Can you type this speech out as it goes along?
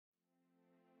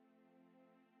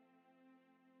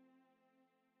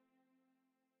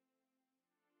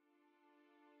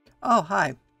Oh,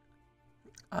 hi.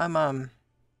 I'm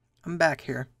back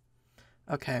here.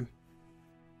 Okay.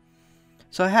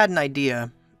 So I had an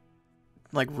idea,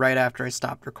 like right after I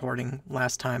stopped recording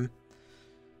last time.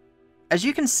 As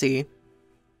you can see,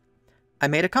 I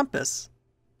made a compass.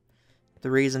 The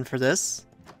reason for this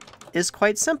is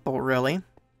quite simple, really.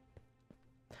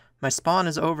 My spawn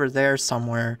is over there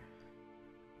somewhere.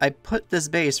 I put this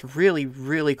base really,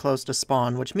 really close to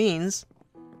spawn, which means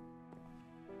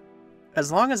as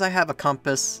long as I have a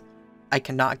compass, I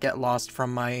cannot get lost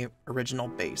from my original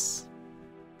base.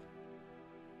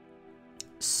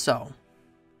 So,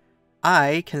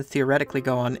 I can theoretically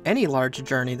go on any large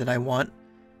journey that I want,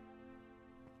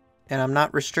 and I'm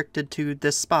not restricted to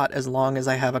this spot as long as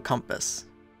I have a compass.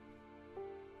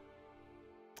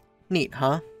 Neat,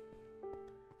 huh?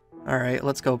 Alright,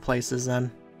 let's go places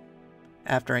then,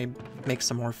 after I make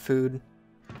some more food.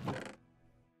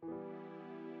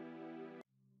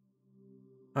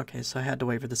 Okay, so I had to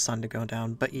wait for the sun to go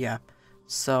down, but yeah.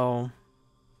 So,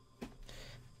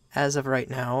 as of right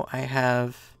now,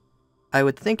 I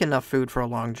would think enough food for a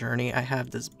long journey. I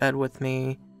have this bed with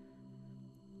me.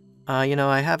 You know,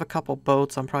 I have a couple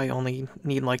boats. I'm probably only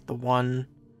need like the one.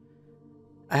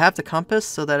 I have the compass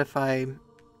so that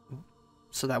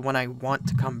so that when I want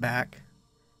to come back,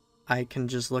 I can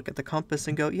just look at the compass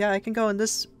and go, yeah, I can go in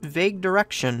this vague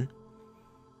direction.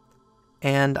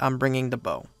 And I'm bringing the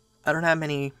bow. I don't have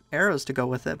many arrows to go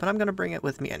with it, but I'm going to bring it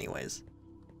with me anyways.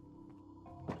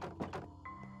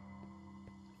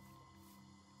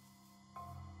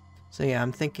 So yeah,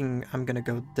 I'm thinking I'm going to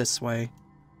go this way.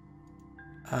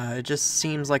 It just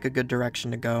seems like a good direction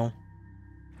to go.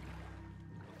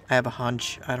 I have a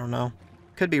hunch. I don't know.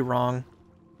 Could be wrong.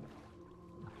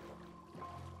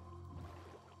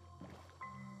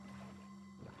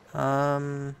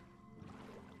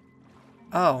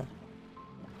 Oh.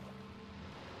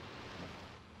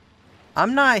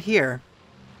 I'm not here.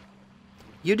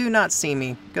 You do not see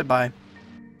me. Goodbye.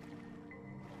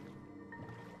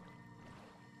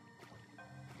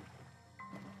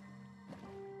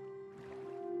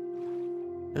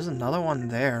 There's another one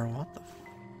there. What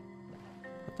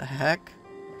the heck?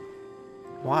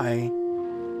 Why?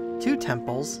 2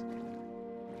 temples?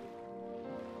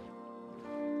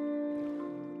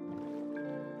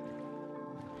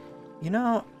 You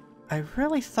know, I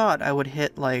really thought I would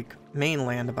hit, like,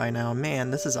 mainland by now. Man,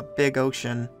 this is a big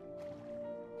ocean.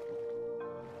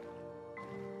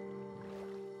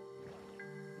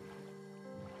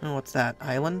 Oh, what's that?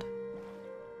 Island?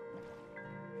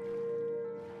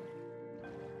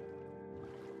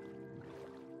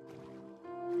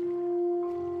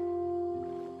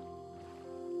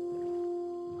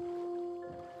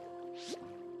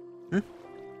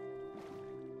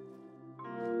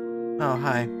 Oh,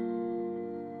 hi.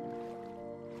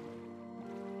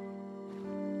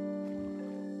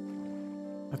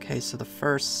 Okay, so the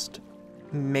first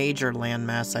major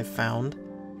landmass I found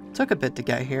took a bit to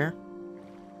get here.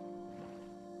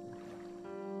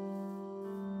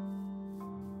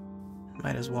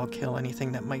 Might as well kill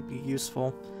anything that might be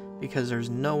useful, because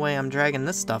there's no way I'm dragging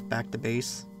this stuff back to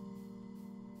base.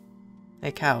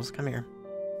 Hey cows, come here.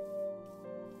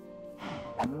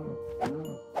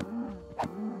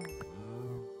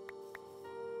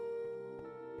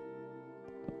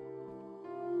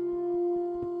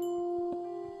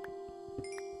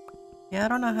 Yeah, I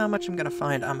don't know how much I'm gonna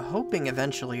find. I'm hoping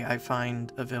eventually I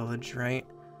find a village, right?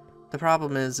 The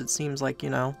problem is, it seems like, you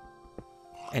know,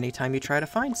 anytime you try to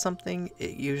find something,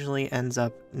 it usually ends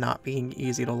up not being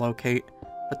easy to locate.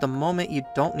 But the moment you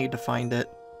don't need to find it,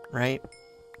 right?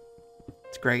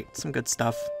 It's great. Some good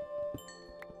stuff.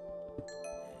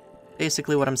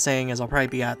 Basically what I'm saying is I'll probably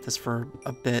be at this for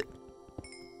a bit.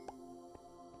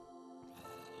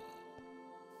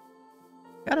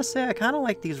 Gotta say, I kind of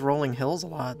like these rolling hills a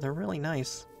lot. They're really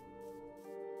nice.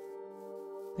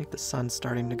 I think the sun's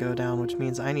starting to go down, which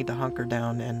means I need to hunker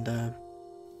down and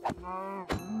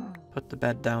put the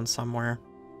bed down somewhere.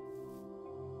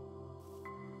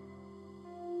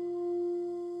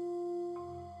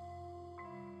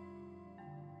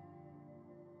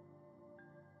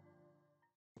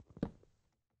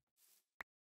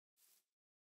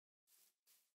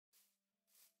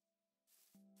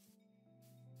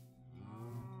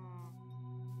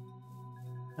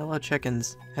 Hello,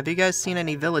 chickens. Have you guys seen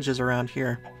any villages around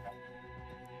here?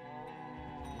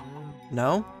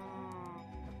 No?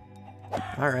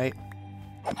 Alright.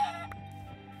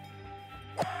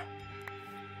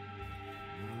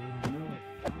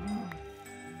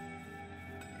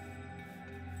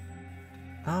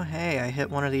 Oh hey, I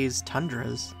hit one of these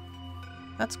tundras.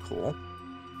 That's cool.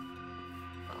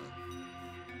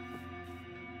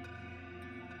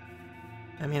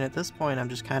 I mean, at this point, I'm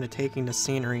just kind of taking the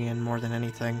scenery in more than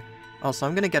anything. Also,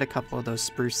 I'm gonna get a couple of those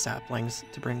spruce saplings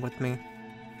to bring with me,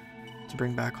 to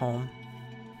bring back home.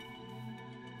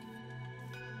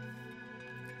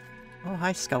 Oh,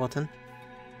 hi, skeleton.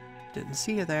 Didn't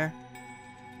see you there.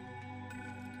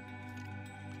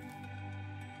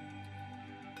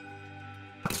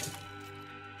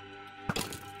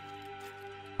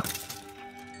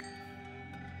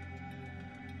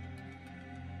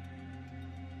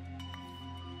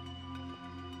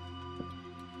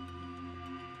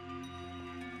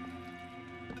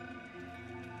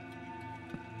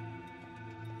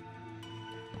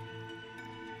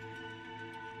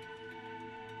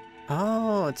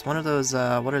 Oh, it's one of those,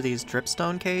 what are these,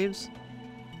 dripstone caves?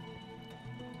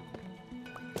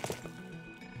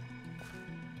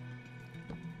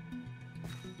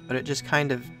 But it just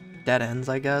kind of dead ends,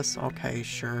 I guess? Okay,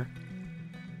 sure.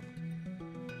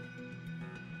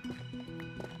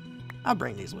 I'll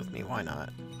bring these with me, why not?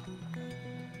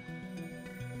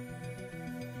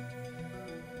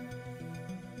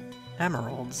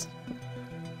 Emeralds.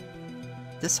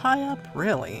 This high up?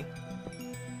 Really?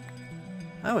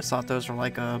 I always thought those were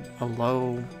like a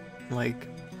low, like,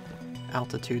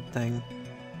 altitude thing.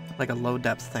 Like a low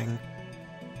depth thing.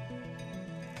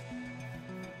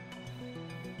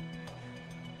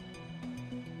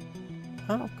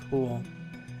 Oh, cool.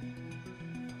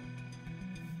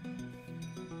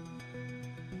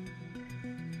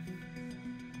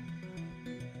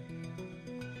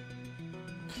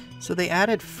 So they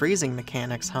added freezing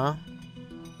mechanics, huh?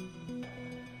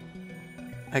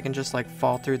 I can just, like,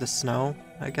 fall through the snow,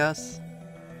 I guess?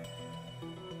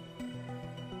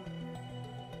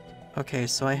 Okay,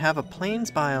 so I have a plains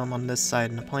biome on this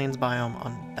side and a plains biome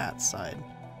on that side.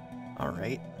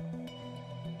 Alright.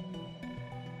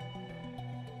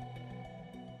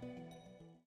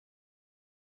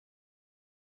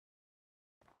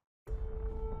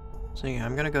 So yeah,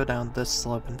 I'm gonna go down this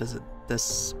slope and visit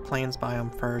this plains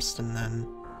biome first, and then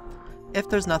if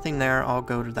there's nothing there, I'll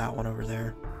go to that one over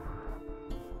there.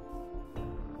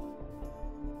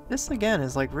 This again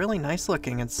is like really nice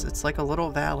looking. It's like a little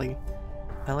valley.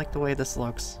 I like the way this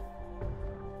looks.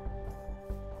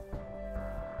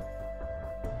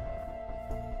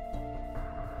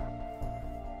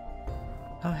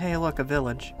 Oh hey, look, a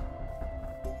village.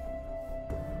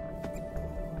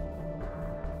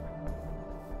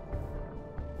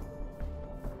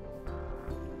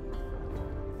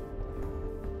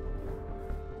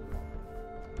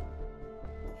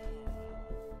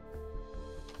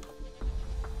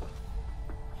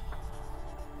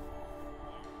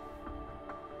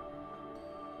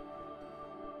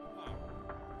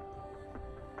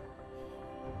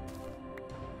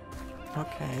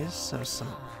 Okay, so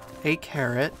a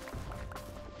carrot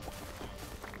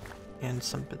and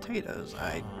some potatoes.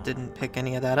 I didn't pick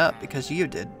any of that up because you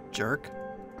did, jerk.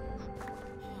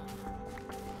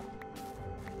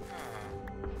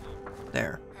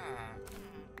 There.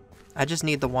 I just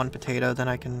need the one potato, then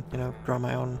I can, you know, grow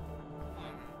my own.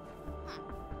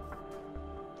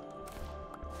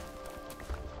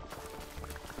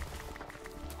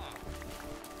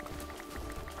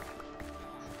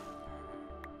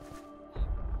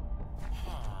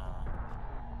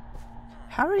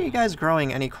 How are you guys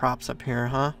growing any crops up here,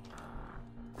 huh?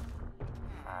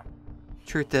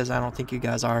 Truth is, I don't think you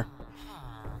guys are.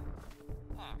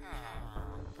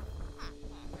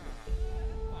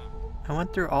 I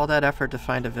went through all that effort to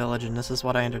find a village, and this is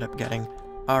what I ended up getting.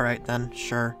 Alright then,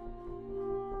 sure.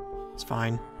 It's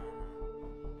fine.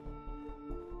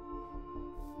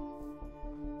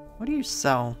 What do you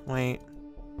sell? Wait.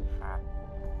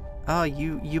 Oh,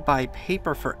 you buy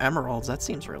paper for emeralds. That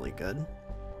seems really good.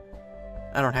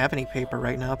 I don't have any paper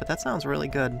right now, but that sounds really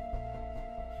good.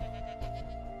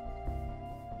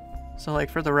 So, like,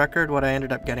 for the record, what I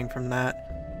ended up getting from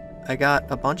that, I got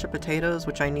a bunch of potatoes,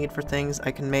 which I need for things.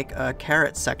 I can make a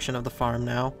carrot section of the farm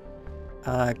now.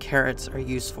 Carrots are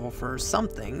useful for some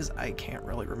things. I can't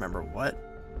really remember what.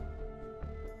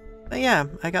 But yeah,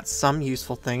 I got some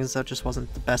useful things. That just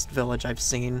wasn't the best village I've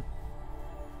seen.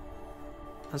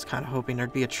 I was kind of hoping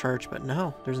there'd be a church, but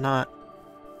no, there's not.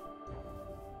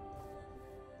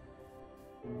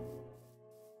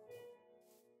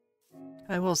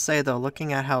 I will say, though,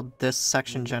 looking at how this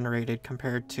section generated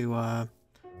compared to,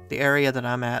 the area that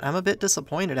I'm at, I'm a bit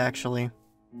disappointed, actually.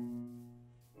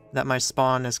 That my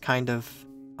spawn is kind of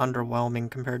underwhelming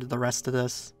compared to the rest of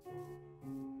this.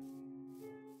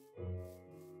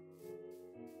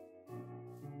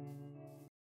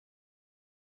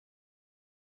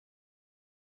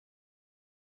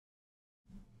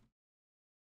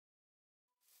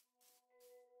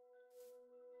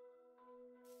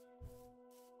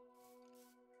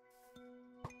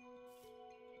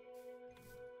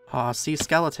 Aw, sea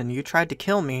skeleton, you tried to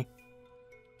kill me.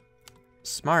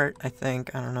 Smart, I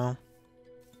think. I don't know.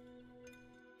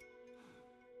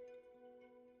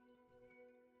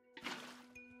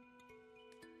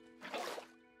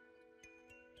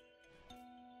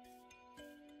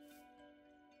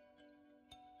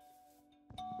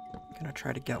 I'm gonna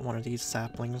try to get one of these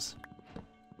saplings.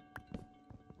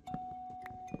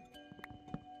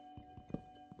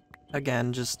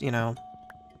 Again, just, you know,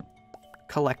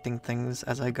 collecting things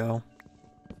as I go.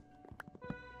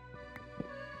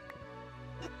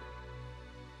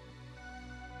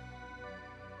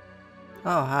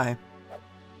 Oh, hi.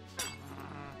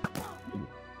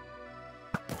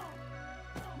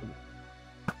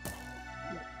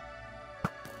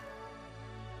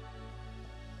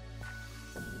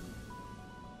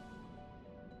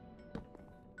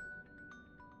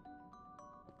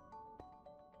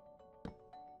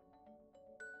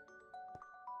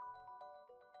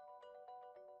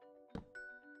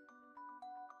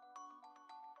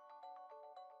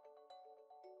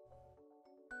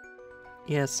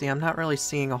 Yeah, see, I'm not really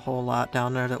seeing a whole lot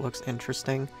down there that looks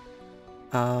interesting.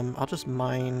 I'll just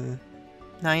mine...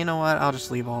 Nah, you know what? I'll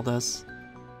just leave all this.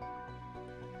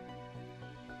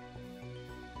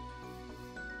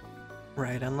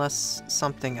 Right, unless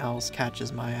something else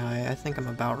catches my eye, I think I'm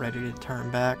about ready to turn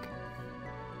back.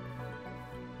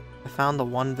 I found the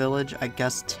one village. I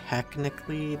guess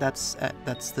technically that's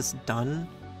this done,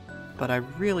 but I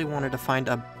really wanted to find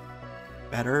a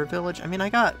better village. I mean, I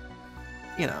got,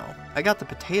 you know, I got the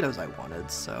potatoes I wanted,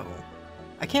 so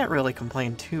I can't really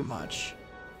complain too much.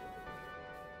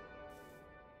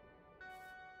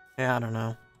 Yeah, I don't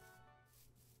know.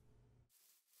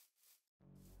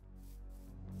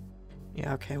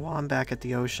 Yeah, okay, well, I'm back at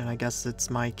the ocean. I guess it's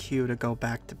my cue to go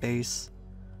back to base.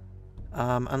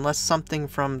 Unless something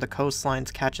from the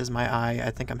coastlines catches my eye,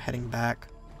 I think I'm heading back.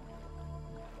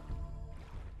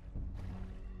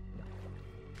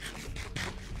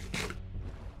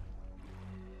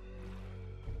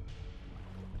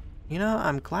 You know,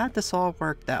 I'm glad this all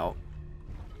worked out.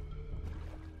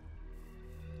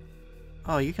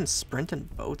 Oh, you can sprint in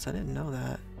boats? I didn't know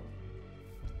that.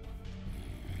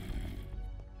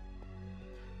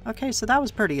 Okay, so that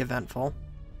was pretty eventful.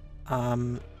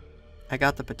 I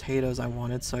got the potatoes I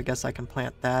wanted, so I guess I can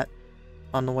plant that.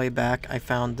 On the way back, I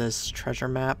found this treasure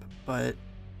map, but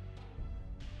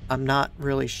I'm not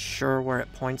really sure where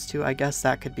it points to. I guess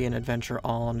that could be an adventure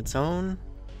all on its own.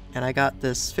 And I got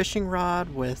this fishing rod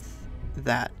with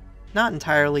that. Not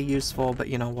entirely useful, but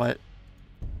you know what?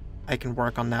 I can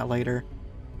work on that later.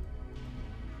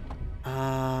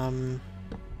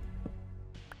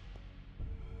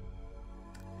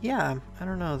 Yeah, I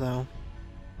don't know though.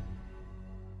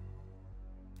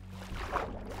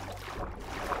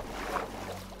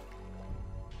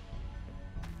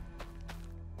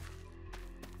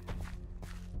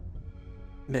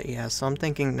 But yeah, so I'm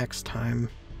thinking next time.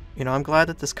 You know, I'm glad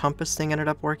that this compass thing ended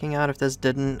up working out. If this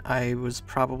didn't, I was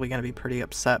probably going to be pretty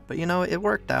upset. But you know, it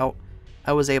worked out.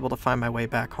 I was able to find my way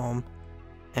back home.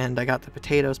 And I got the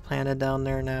potatoes planted down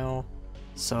there now.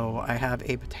 So I have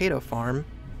a potato farm.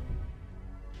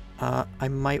 I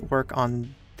might work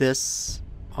on this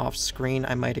off screen.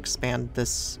 I might expand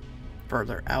this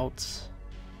further out.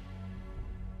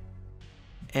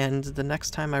 And the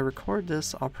next time I record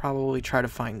this, I'll probably try to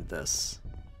find this.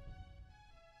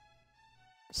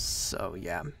 So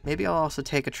yeah, maybe I'll also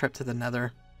take a trip to the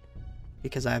Nether,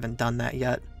 because I haven't done that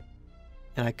yet.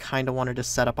 And I kind of wanted to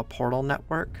set up a portal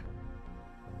network.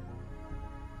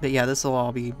 But yeah, this will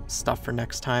all be stuff for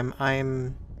next time.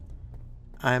 I'm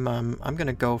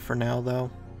gonna go for now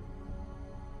though.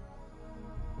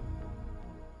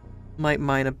 Might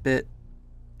mine a bit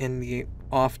in the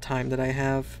off time that I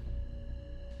have.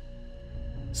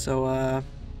 So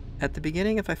at the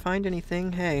beginning, if I find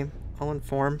anything, hey, I'll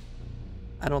inform.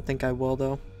 I don't think I will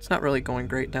though. It's not really going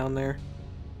great down there.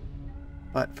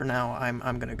 But for now,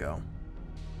 I'm gonna go.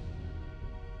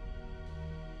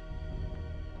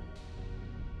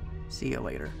 See you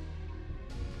later.